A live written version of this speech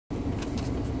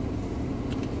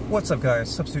What's up, guys?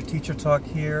 Substitute Teacher Talk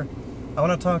here. I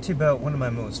want to talk to you about one of my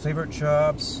most favorite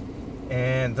jobs,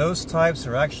 and those types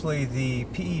are actually the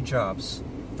PE jobs,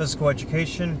 physical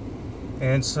education.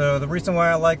 And so the reason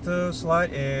why I like those a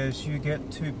lot is you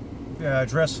get to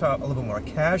dress up a little bit more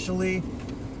casually.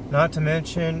 Not to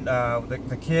mention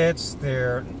the kids,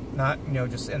 they're not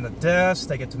just in the desk.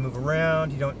 They get to move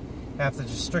around. You don't have to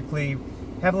just strictly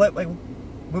have like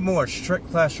with more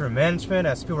strict classroom management,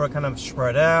 as people are kind of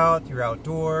spread out. You're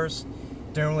outdoors.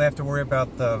 Don't really have to worry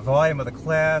about the volume of the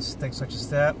class, things such as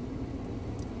that.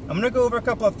 I'm going to go over a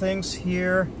couple of things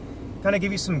here, kind of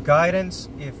give you some guidance.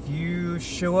 If you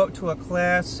show up to a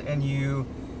class and you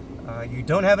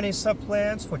don't have any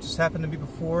sub-plans, which has happened to me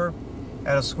before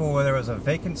at a school where there was a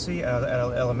vacancy at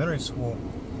an elementary school,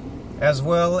 as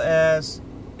well as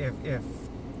if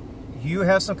you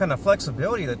have some kind of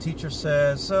flexibility, the teacher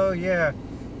says, so yeah,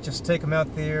 just take them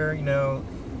out there,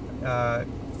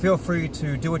 feel free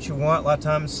to do what you want. A lot of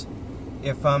times,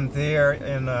 if I'm there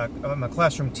and I'm a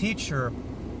classroom teacher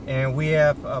and we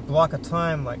have a block of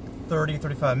time, like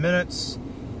 30-35 minutes,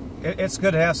 it's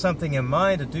good to have something in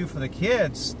mind to do for the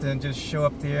kids than just show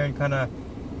up there and kind of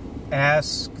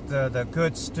ask the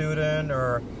good student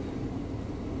or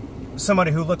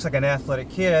somebody who looks like an athletic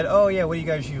kid, oh yeah, what do you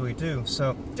guys usually do?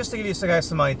 So just to give you guys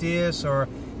some ideas or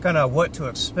kind of what to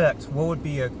expect, what would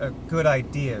be a good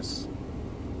ideas.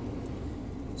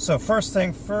 So first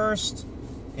thing first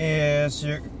is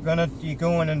you're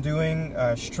going and doing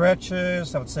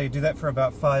stretches. I would say do that for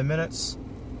about 5 minutes.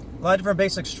 A lot of different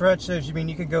basic stretches.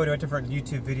 You could go to a different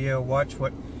YouTube video, watch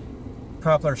what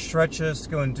popular stretches to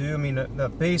go and do. The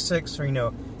basics are,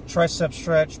 tricep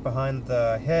stretch behind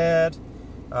the head,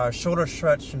 shoulder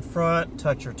stretch in front,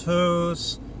 touch your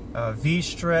toes, V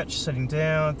stretch sitting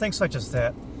down, things such as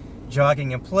that.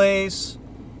 Jogging in place.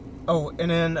 Oh,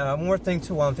 and then one more thing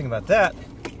too while I'm thinking about that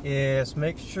is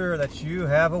make sure that you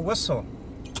have a whistle.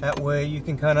 That way you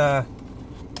can kind of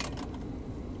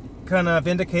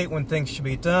indicate when things should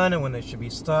be done and when they should be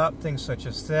stopped, things such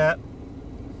as that.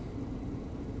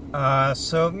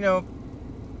 So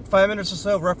 5 minutes or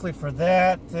so roughly for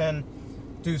that. Then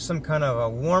do some kind of a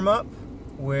warm-up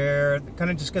where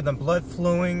kind of just get them blood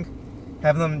flowing,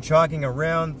 have them jogging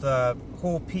around the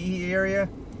whole PE area.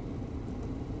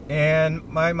 And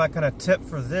my kind of tip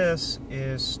for this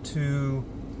is to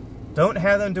don't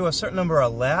have them do a certain number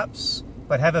of laps,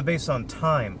 but have it based on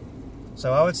time.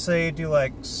 So I would say do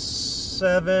like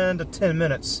 7 to 10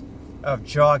 minutes of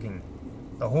jogging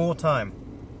the whole time.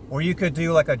 Or you could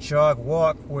do like a jog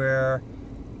walk where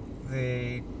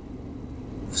they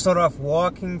start off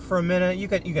walking for a minute. You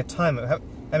could time it.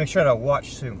 Make sure to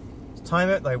watch too. Time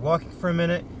it like walking for a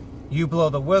minute. You blow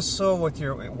the whistle with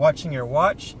watching your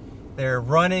watch. They're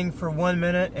running for 1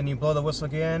 minute, and you blow the whistle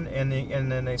again, and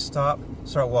then they start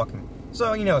walking.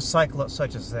 So a cycle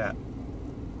such as that.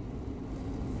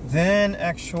 Then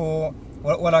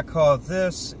what I call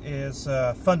this is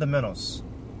fundamentals.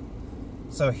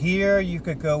 So here you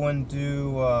could go and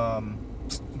do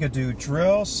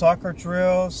drills, soccer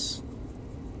drills.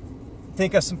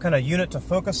 Think of some kind of unit to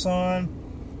focus on.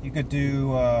 You could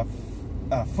do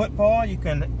football. You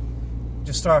can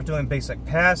just start doing basic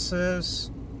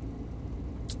passes.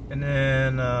 And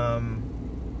then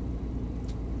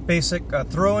basic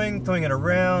throwing it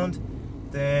around.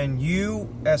 Then you,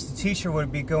 as the teacher,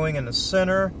 would be going in the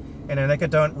center, and then they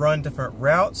could run different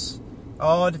routes,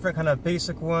 all different kind of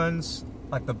basic ones,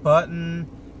 like the button,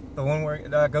 the one where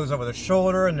it goes over the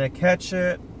shoulder and they catch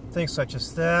it, things such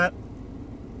as that.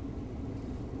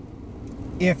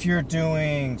 If you're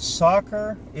doing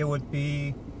soccer, it would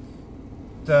be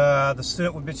the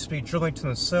student would just be dribbling to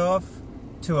himself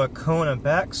to a cone and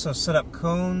back. So set up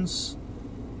cones,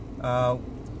 have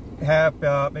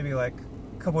maybe like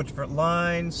a couple of different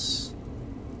lines,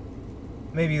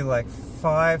 maybe like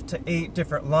 5 to 8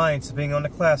 different lines depending on the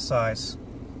class size,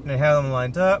 and they have them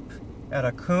lined up at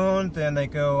a cone. Then they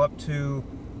go up to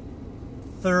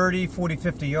 30, 40,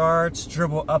 50 yards,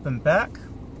 dribble up and back.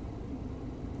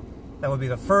 That would be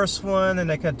the first one. Then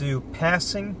they could do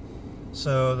passing.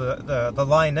 So the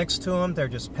line next to them, they're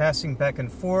just passing back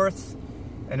and forth,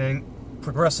 and then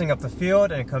progressing up the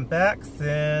field and come back.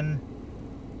 Then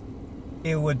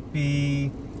it would be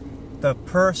the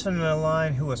person in the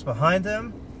line who was behind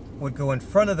them would go in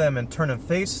front of them and turn and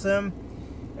face them.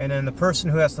 And then the person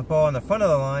who has the ball in the front of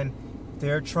the line,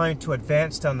 they're trying to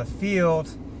advance down the field.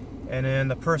 And then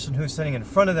the person who's sitting in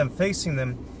front of them, facing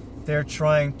them, they're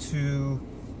trying to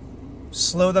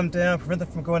slow them down, prevent them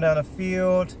from going down the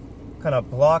field, kind of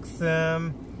block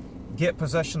them, get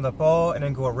possession of the ball, and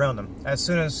then go around them. As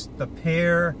soon as the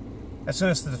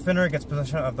defender gets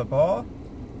possession of the ball,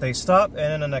 they stop, and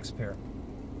then the next pair.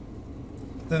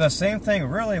 Then the same thing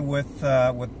really with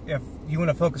if you want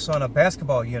to focus on a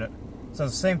basketball unit. So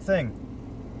the same thing,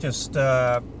 just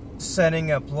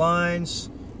setting up lines,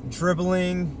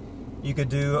 dribbling. You could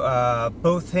do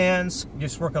both hands,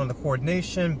 just working on the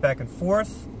coordination, back and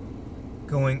forth,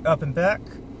 going up and back,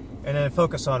 and then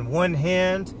focus on one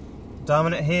hand,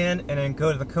 dominant hand, and then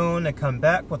go to the cone and come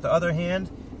back with the other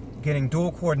hand, getting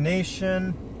dual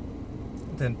coordination,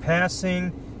 then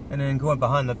passing, and then going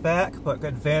behind the back, but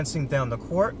advancing down the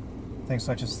court, things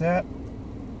such as that.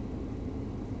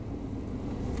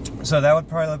 So that would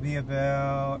probably be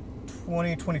about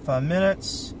 20-25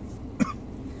 minutes.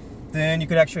 Then you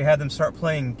could actually have them start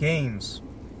playing games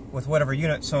with whatever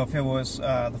unit. So if it was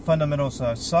the fundamentals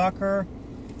of soccer,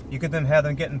 you could then have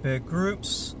them get in big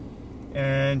groups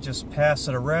and just pass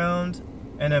it around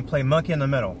and then play monkey in the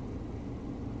middle.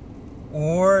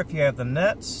 Or if you have the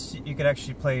nets, you could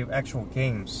actually play actual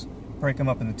games. Break them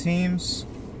up into teams.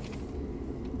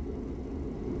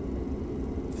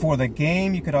 For the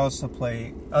game, you could also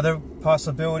play other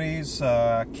possibilities.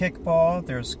 Kickball,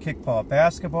 there's kickball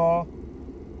basketball.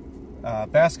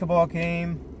 Basketball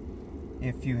game.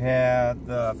 If you have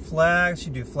the flags,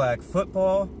 you do flag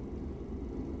football.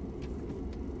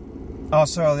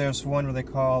 Also, there's one where they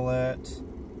call it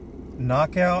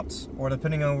knockout, or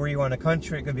depending on where you are in the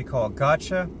country, it could be called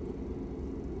gotcha.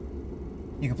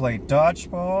 You can play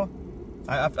dodgeball.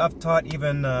 I've taught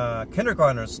even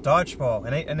kindergartners dodgeball,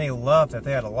 and they loved it.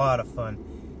 They had a lot of fun.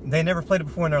 They never played it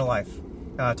before in their life.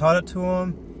 I taught it to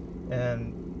them,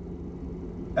 and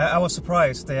I was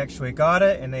surprised. They actually got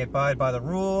it, and they abide by the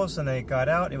rules, and they got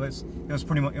out. It was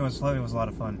a lot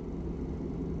of fun.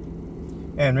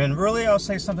 And then really, I'll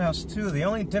say something else too. The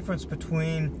only difference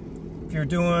between if you're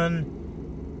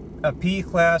doing a PE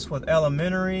class with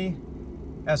elementary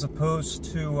as opposed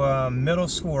to middle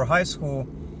school or high school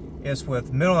is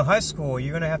with middle and high school,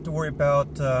 you're going to have to worry about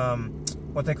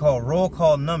what they call roll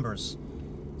call numbers.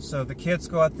 So the kids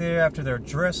go out there after they're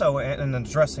dressed. Oh, and then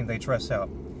dressing, they dress out.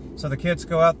 So the kids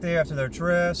go out there after they're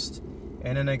dressed,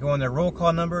 and then they go on their roll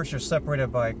call numbers. You're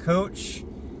separated by coach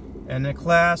and the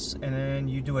class, and then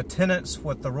you do attendance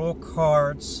with the roll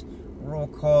cards, roll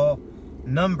call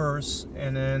numbers,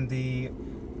 and then the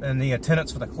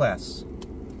attendance for the class.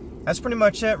 That's pretty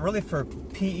much it, really, for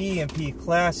PE and PE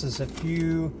classes. If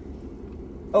you...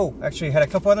 Oh, actually, I had a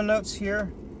couple other notes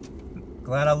here.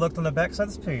 Glad I looked on the back side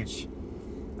of this page.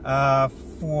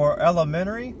 For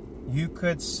elementary, you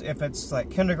could, if it's like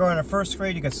kindergarten or first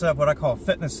grade, you could set up what I call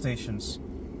fitness stations,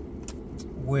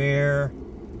 where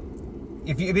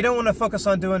if you don't want to focus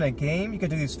on doing a game, you could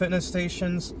do these fitness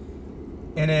stations,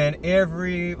 and then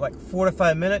every like 4 to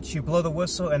 5 minutes you blow the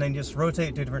whistle and then just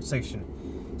rotate to a different station.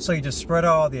 So you just spread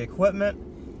out all the equipment.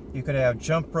 You could have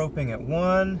jump roping at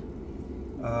one,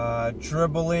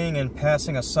 dribbling and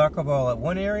passing a soccer ball at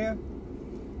one area.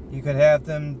 You could have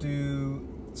them do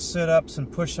sit-ups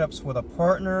and push-ups with a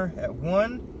partner at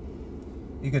one.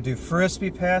 You could do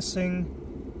frisbee passing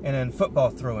and then football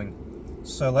throwing.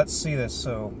 So let's see this.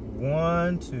 So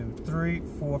 1, 2, 3,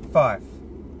 4, 5.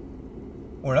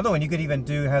 Or another one, you could even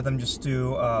have them just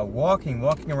do walking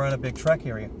around a big track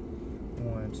area.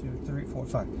 1, 2, 3, 4,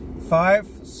 5. 5.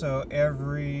 So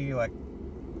every 5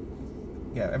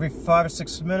 or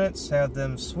 6 minutes, have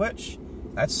them switch.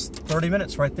 That's 30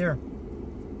 minutes right there.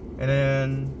 And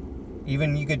then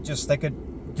even they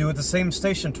could do it the same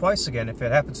station twice again if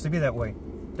it happens to be that way.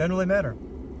 Doesn't really matter.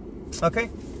 Okay.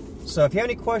 So if you have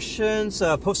any questions,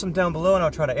 post them down below and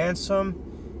I'll try to answer them.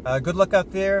 Good luck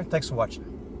out there. Thanks for watching.